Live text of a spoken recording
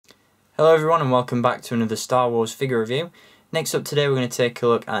Hello everyone and welcome back to another Star Wars figure review. Next up today we're going to take a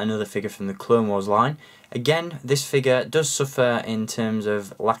look at another figure from the Clone Wars line. Again, this figure does suffer in terms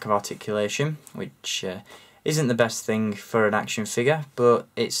of lack of articulation, which isn't the best thing for an action figure, but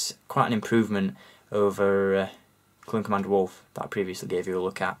it's quite an improvement over Clone Commander Wolf that I previously gave you a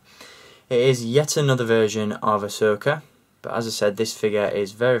look at. It is yet another version of Ahsoka, but as I said, this figure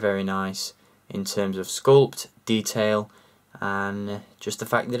is very nice in terms of sculpt, detail, and just the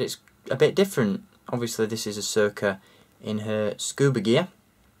fact that it's a bit different. Obviously this is Ahsoka in her scuba gear,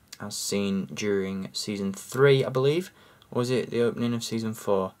 as seen during Season 3 I believe, or was it the opening of Season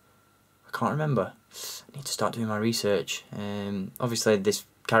 4? I can't remember. I need to start doing my research. Obviously this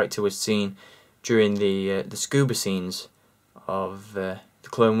character was seen during the scuba scenes of the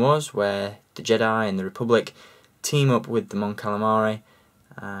Clone Wars, where the Jedi and the Republic team up with the Mon Calamari,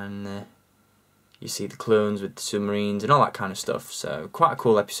 and you see the clones with the submarines and all that kind of stuff. So quite a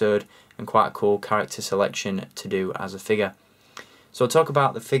cool episode and quite a cool character selection to do as a figure. So I'll talk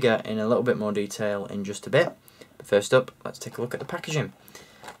about the figure in a little bit more detail in just a bit. But first up, let's take a look at the packaging.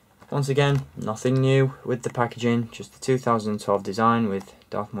 Once again, nothing new with the packaging, just the 2012 design with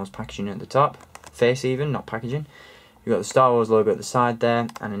Darth Maul's packaging at the top. Face even, not packaging. You've got the Star Wars logo at the side there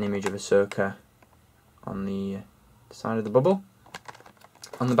and an image of Ahsoka on the side of the bubble.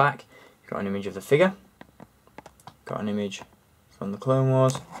 On the back, got an image of the figure, got an image from the Clone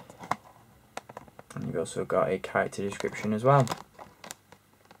Wars, and you've also got a character description as well.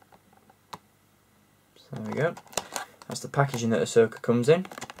 So there we go. That's the packaging that Ahsoka comes in,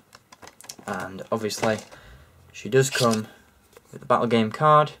 and obviously she does come with a battle game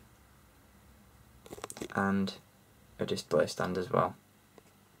card and a display stand as well.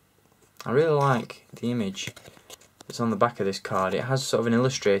 I really like the image that's on the back of this card. It has sort of an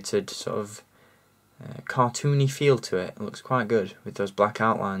illustrated, sort of cartoony feel to it. It looks quite good with those black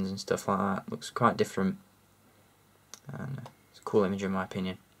outlines and stuff like that. It looks quite different, and it's a cool image in my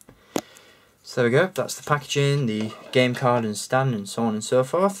opinion. So there we go, that's the packaging, the game card and stand and so on and so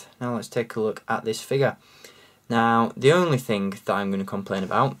forth. Now let's take a look at this figure. Now the only thing that I'm going to complain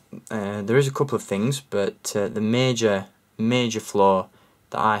about, there is a couple of things, but the major flaw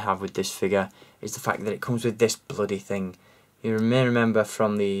that I have with this figure is the fact that it comes with this bloody thing. You may remember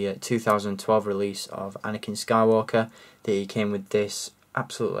from the 2012 release of Anakin Skywalker that he came with this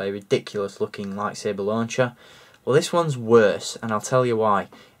absolutely ridiculous looking lightsaber launcher. Well, this one's worse, and I'll tell you why.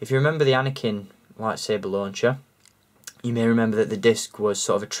 If you remember the Anakin lightsaber launcher, you may remember that the disc was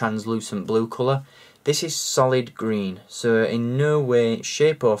sort of a translucent blue colour. This is solid green, so in no way,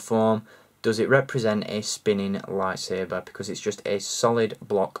 shape or form does it represent a spinning lightsaber, because it's just a solid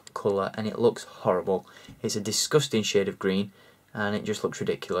block colour and it looks horrible. It's a disgusting shade of green and it just looks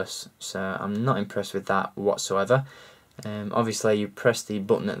ridiculous, so I'm not impressed with that whatsoever. Obviously you press the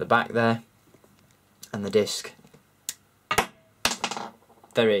button at the back there and the disc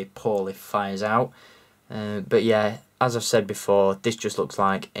very poorly fires out, but yeah, as I've said before, this just looks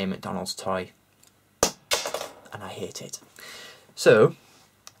like a McDonald's toy and I hate it. So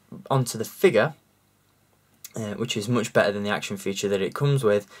onto the figure, which is much better than the action feature that it comes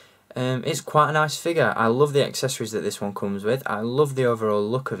with. It's quite a nice figure. I love the accessories that this one comes with. I love the overall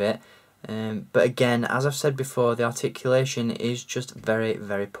look of it, but again, as I've said before, the articulation is just very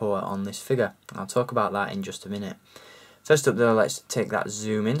poor on this figure. I'll talk about that in just a minute. First up though, let's take that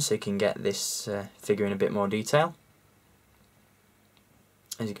zoom in so you can get this figure in a bit more detail.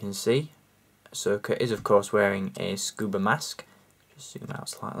 As you can see, Ahsoka is of course wearing a scuba mask. Zoom out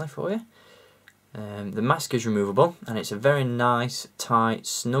slightly for you. The mask is removable and it's a very nice, tight,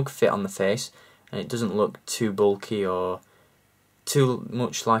 snug fit on the face, and it doesn't look too bulky or too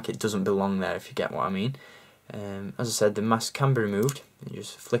much like it doesn't belong there, if you get what I mean. As I said, the mask can be removed. You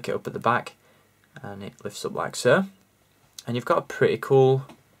just flick it up at the back and it lifts up like so. And you've got a pretty cool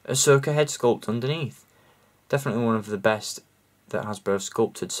Ahsoka head sculpt underneath. Definitely one of the best that Hasbro have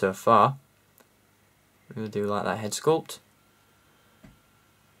sculpted so far. Really do like that head sculpt.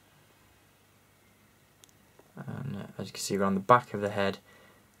 And as you can see around the back of the head,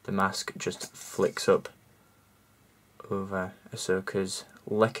 the mask just flicks up over Ahsoka's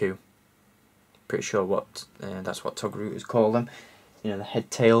leku. Pretty sure what that's what Togrutas call them. You know, the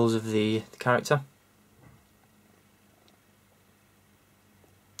head tails of the character.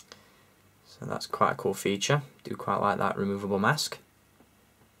 So that's quite a cool feature. Do quite like that removable mask.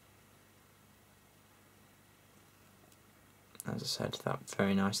 As I said, that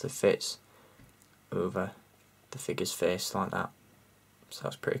very nicely fits over the figure's face like that, so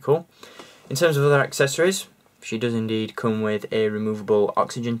that's pretty cool. In terms of other accessories, she does indeed come with a removable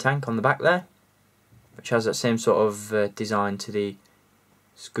oxygen tank on the back there, which has that same sort of design to the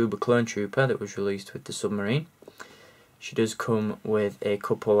Scuba clone trooper that was released with the submarine. She does come with a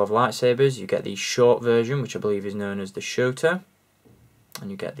couple of lightsabers. You get the short version, which I believe is known as the Shota, and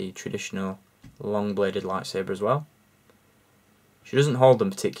you get the traditional long-bladed lightsaber as well. She doesn't hold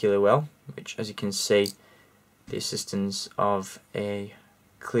them particularly well, which, as you can see, the assistance of a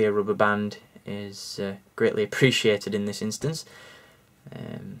clear rubber band is greatly appreciated in this instance.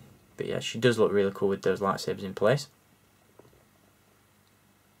 But yeah, she does look really cool with those lightsabers in place.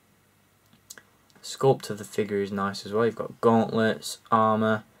 The sculpt of the figure is nice as well. You've got gauntlets,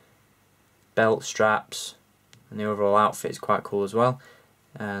 armour, belt straps, and the overall outfit is quite cool as well.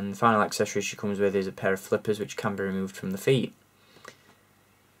 And the final accessory she comes with is a pair of flippers which can be removed from the feet.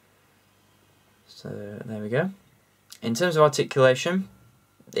 So there we go. In terms of articulation,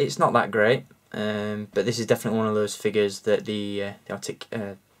 it's not that great, but this is definitely one of those figures that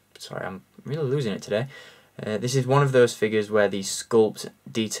sorry, I'm really losing it today. This is one of those figures where the sculpt,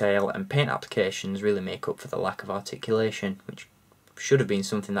 detail and paint applications really make up for the lack of articulation, which should have been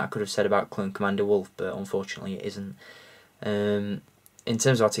something that I could have said about Clone Commander Wolf, but unfortunately it isn't. In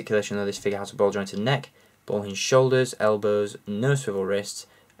terms of articulation though, this figure has a ball jointed neck, ball hinged shoulders, elbows, no swivel wrists,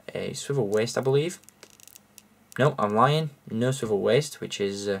 a swivel waist I believe. No, I'm lying, no swivel waist, which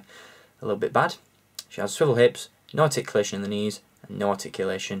is a little bit bad. She has swivel hips, no articulation in the knees, and no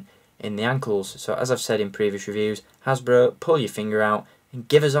articulation in the ankles. So as I've said in previous reviews, Hasbro, pull your finger out and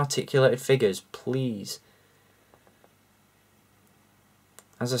give us articulated figures, please.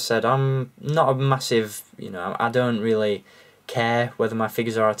 As I said, I'm not a massive, I don't really care whether my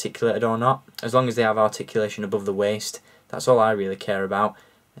figures are articulated or not. As long as they have articulation above the waist, that's all I really care about.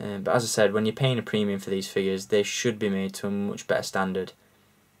 But as I said, when you're paying a premium for these figures, they should be made to a much better standard.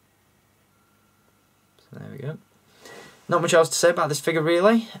 So there we go. Not much else to say about this figure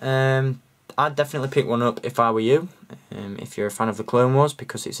really. I'd definitely pick one up if I were you, if you're a fan of the Clone Wars,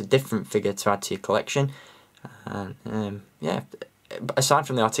 because it's a different figure to add to your collection. And yeah, aside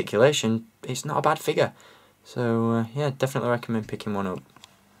from the articulation, it's not a bad figure. So yeah, definitely recommend picking one up.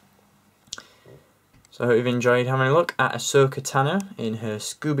 So I hope you've enjoyed having a look at Ahsoka Tano in her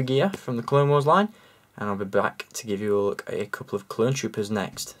scuba gear from the Clone Wars line, and I'll be back to give you a look at a couple of clone troopers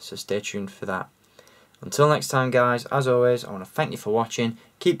next, so stay tuned for that. Until next time guys, as always, I want to thank you for watching,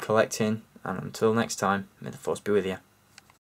 keep collecting, and until next time, may the Force be with you.